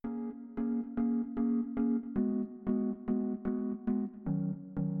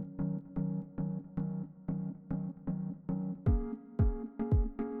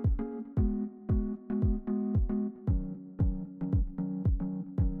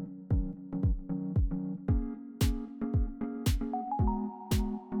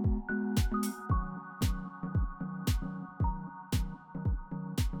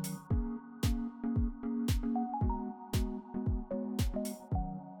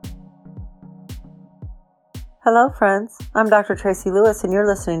Hello friends, I'm Dr. Tracy Lewis and you're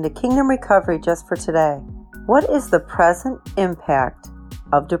listening to Kingdom Recovery Just for Today. What is the present impact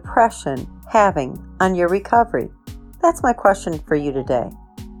of depression having on your recovery? That's my question for you today.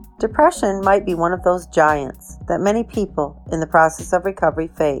 Depression might be one of those giants that many people in the process of recovery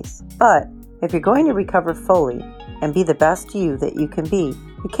face. But if you're going to recover fully and be the best you that you can be,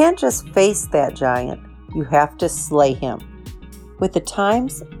 you can't just face that giant, you have to slay him. With the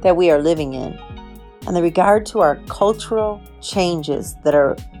times that we are living in, and the regard to our cultural changes that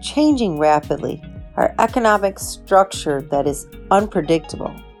are changing rapidly, our economic structure that is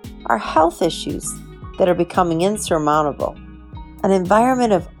unpredictable, our health issues that are becoming insurmountable, an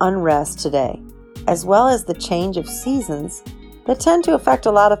environment of unrest today, as well as the change of seasons that tend to affect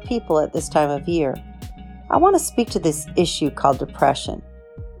a lot of people at this time of year, I want to speak to this issue called depression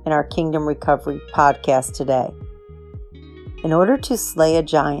in our Kingdom Recovery podcast today. In order to slay a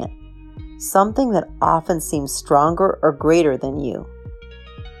giant, something that often seems stronger or greater than you,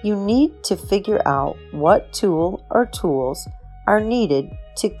 you need to figure out what tool or tools are needed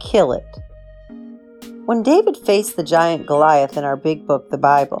to kill it. When David faced the giant Goliath in our big book, the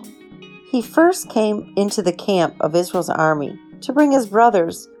Bible, he first came into the camp of Israel's army to bring his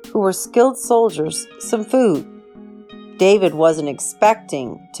brothers, who were skilled soldiers, some food. David wasn't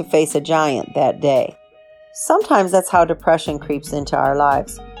expecting to face a giant that day. Sometimes that's how depression creeps into our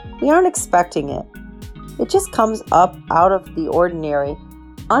lives. We aren't expecting it. It just comes up out of the ordinary,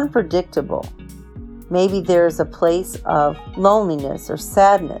 unpredictable. Maybe there's a place of loneliness or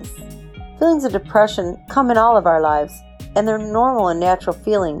sadness. Feelings of depression come in all of our lives, and they're normal and natural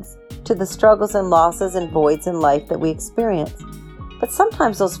feelings to the struggles and losses and voids in life that we experience. But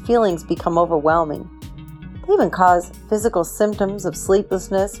sometimes those feelings become overwhelming. They even cause physical symptoms of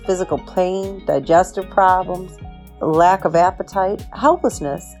sleeplessness, physical pain, digestive problems, lack of appetite,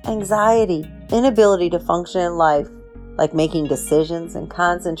 helplessness, anxiety, inability to function in life, like making decisions and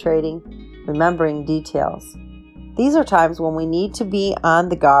concentrating, remembering details. These are times when we need to be on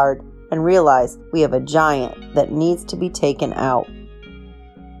the guard and realize we have a giant that needs to be taken out.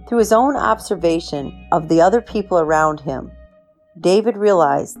 Through his own observation of the other people around him, David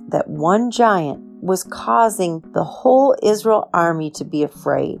realized that one giant was causing the whole Israel army to be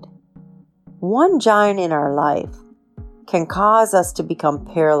afraid. One giant in our life can cause us to become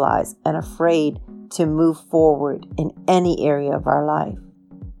paralyzed and afraid to move forward in any area of our life.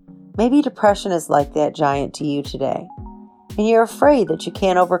 Maybe depression is like that giant to you today, and you're afraid that you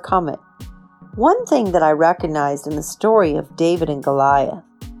can't overcome it. One thing that I recognized in the story of David and Goliath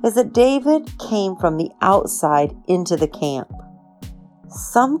is that David came from the outside into the camp.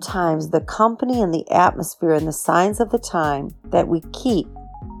 Sometimes the company and the atmosphere and the signs of the time that we keep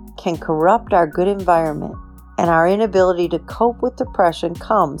can corrupt our good environment, and our inability to cope with depression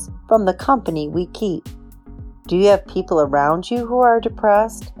comes from the company we keep. Do you have people around you who are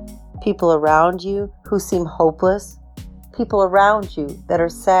depressed? People around you who seem hopeless? People around you that are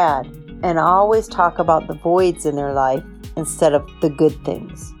sad and always talk about the voids in their life instead of the good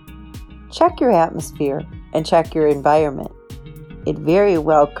things? Check your atmosphere and check your environment. It very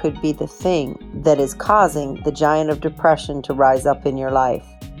well could be the thing that is causing the giant of depression to rise up in your life.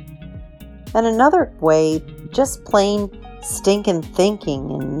 And another way, just plain stinking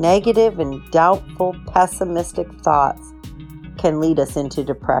thinking and negative and doubtful, pessimistic thoughts can lead us into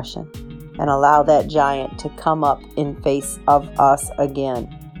depression and allow that giant to come up in face of us again.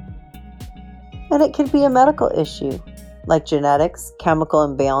 And it could be a medical issue, like genetics, chemical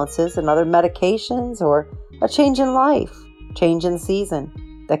imbalances, and other medications, or a change in life, change in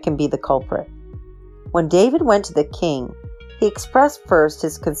season that can be the culprit. When David went to the king, he expressed first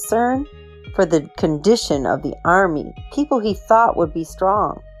his concern for the condition of the army, people he thought would be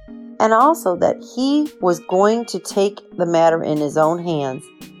strong, and also that he was going to take the matter in his own hands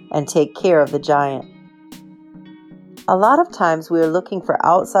and take care of the giant. A lot of times we are looking for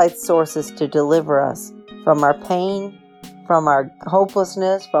outside sources to deliver us from our pain, from our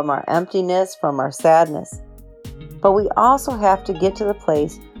hopelessness, from our emptiness, from our sadness. But we also have to get to the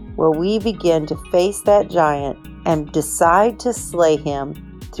place where we begin to face that giant and decide to slay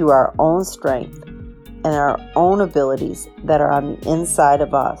him through our own strength and our own abilities that are on the inside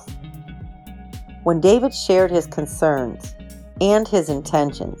of us. When David shared his concerns and his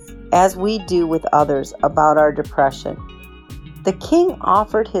intentions, as we do with others about our depression, the king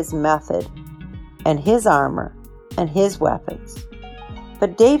offered his method and his armor and his weapons.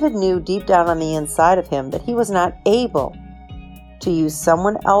 But David knew deep down on the inside of him that he was not able to use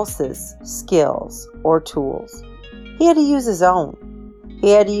someone else's skills or tools. He had to use his own. He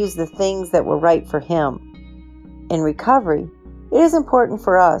had to use the things that were right for him. In recovery, it is important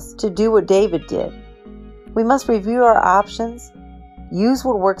for us to do what David did. We must review our options, use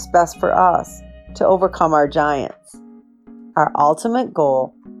what works best for us to overcome our giants. Our ultimate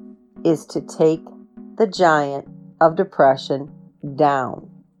goal is to take the giant of depression down.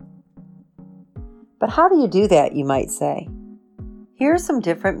 But how do you do that, you might say? Here are some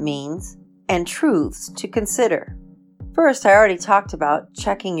different means and truths to consider. First, I already talked about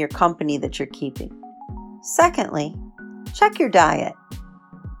checking your company that you're keeping. Secondly, check your diet.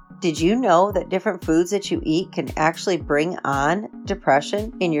 Did you know that different foods that you eat can actually bring on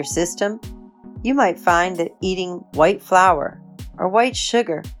depression in your system? You might find that eating white flour or white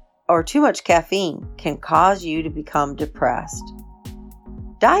sugar or too much caffeine can cause you to become depressed.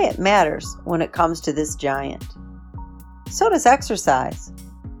 Diet matters when it comes to this giant. So does exercise.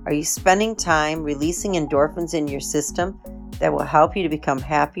 Are you spending time releasing endorphins in your system that will help you to become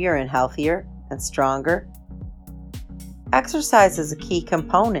happier and healthier and stronger? Exercise is a key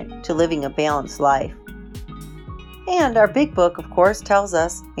component to living a balanced life. And our big book, of course, tells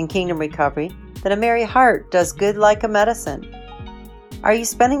us in Kingdom Recovery that a merry heart does good like a medicine. Are you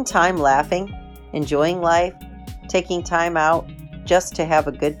spending time laughing, enjoying life, taking time out just to have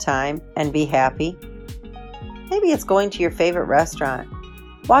a good time and be happy? Maybe it's going to your favorite restaurant,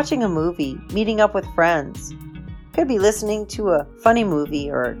 watching a movie, meeting up with friends. Could be listening to a funny movie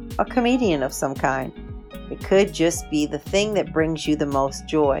or a comedian of some kind. It could just be the thing that brings you the most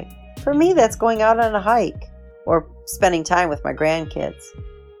joy. For me, that's going out on a hike or spending time with my grandkids.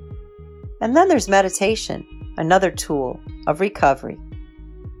 And then there's meditation, another tool of recovery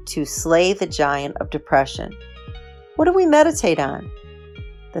to slay the giant of depression. What do we meditate on?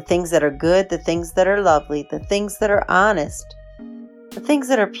 The things that are good, the things that are lovely, the things that are honest, the things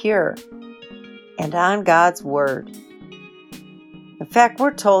that are pure, and on God's Word. In fact,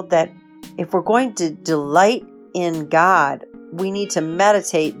 we're told that if we're going to delight in God, we need to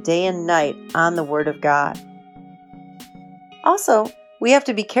meditate day and night on the Word of God. Also, we have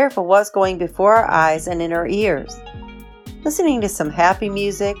to be careful what's going before our eyes and in our ears. Listening to some happy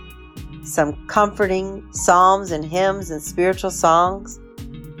music, some comforting psalms and hymns and spiritual songs,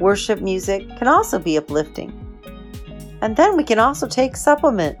 worship music can also be uplifting. And then we can also take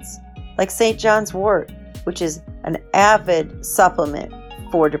supplements like St. John's wort, which is an avid supplement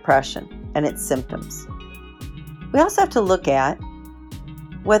for depression and its symptoms. We also have to look at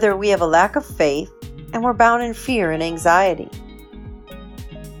whether we have a lack of faith and we're bound in fear and anxiety.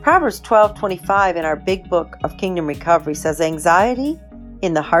 Proverbs 12:25 in our big book of Kingdom Recovery says, "Anxiety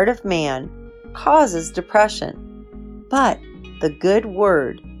in the heart of man causes depression, but the good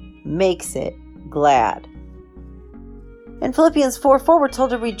word makes it glad." In Philippians 4:4, we're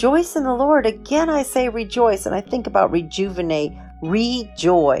told to rejoice in the Lord. Again, I say rejoice, and I think about rejuvenate,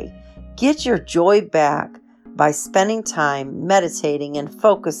 rejoy. Get your joy back by spending time meditating and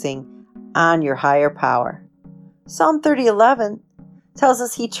focusing on your higher power. Psalm 30:11 tells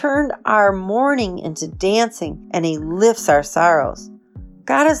us He turned our mourning into dancing and He lifts our sorrows.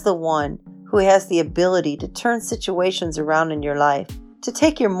 God is the one who has the ability to turn situations around in your life, to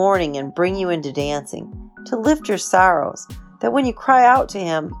take your mourning and bring you into dancing, to lift your sorrows, that when you cry out to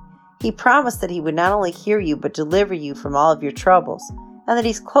Him, He promised that He would not only hear you but deliver you from all of your troubles, and that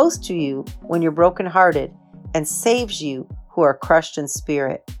He's close to you when you're brokenhearted and saves you who are crushed in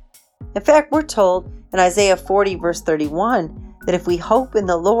spirit. In fact, we're told in Isaiah 40 verse 31 that if we hope in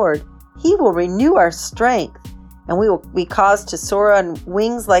the Lord, He will renew our strength, and we will be caused to soar on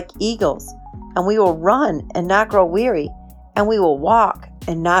wings like eagles, and we will run and not grow weary, and we will walk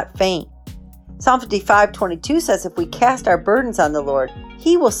and not faint. Psalm 55:22 says if we cast our burdens on the Lord,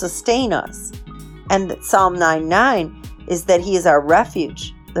 He will sustain us. And Psalm 9:9 is that He is our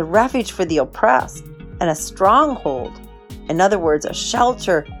refuge, the refuge for the oppressed, and a stronghold. In other words, a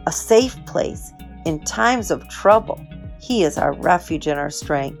shelter, a safe place in times of trouble. He is our refuge and our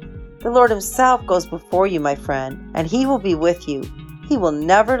strength. The Lord Himself goes before you, my friend, and He will be with you. He will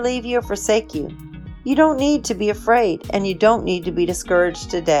never leave you or forsake you. You don't need to be afraid, and you don't need to be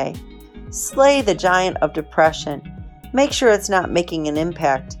discouraged today. Slay the giant of depression. Make sure it's not making an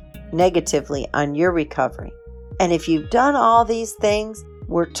impact negatively on your recovery. And if you've done all these things,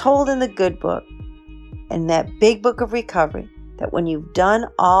 we're told in the good book, in that big book of recovery, that when you've done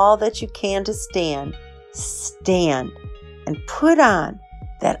all that you can to stand and put on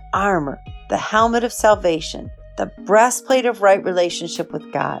that armor, the helmet of salvation, the breastplate of right relationship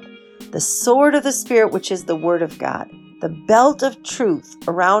with God, the sword of the Spirit, which is the Word of God, the belt of truth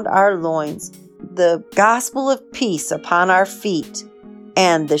around our loins, the gospel of peace upon our feet,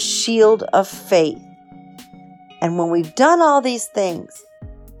 and the shield of faith. And when we've done all these things,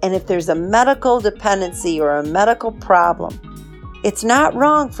 and if there's a medical dependency or a medical problem, it's not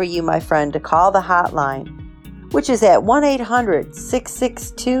wrong for you, my friend, to call the hotline which is at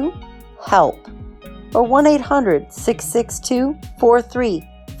 1-800-662-HELP or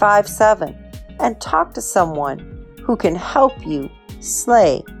 1-800-662-4357, and talk to someone who can help you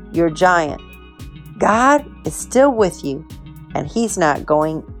slay your giant. God is still with you, and He's not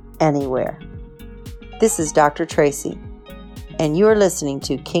going anywhere. This is Dr. Tracy, and you're listening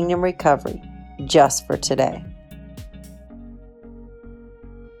to Kingdom Recovery, just for today.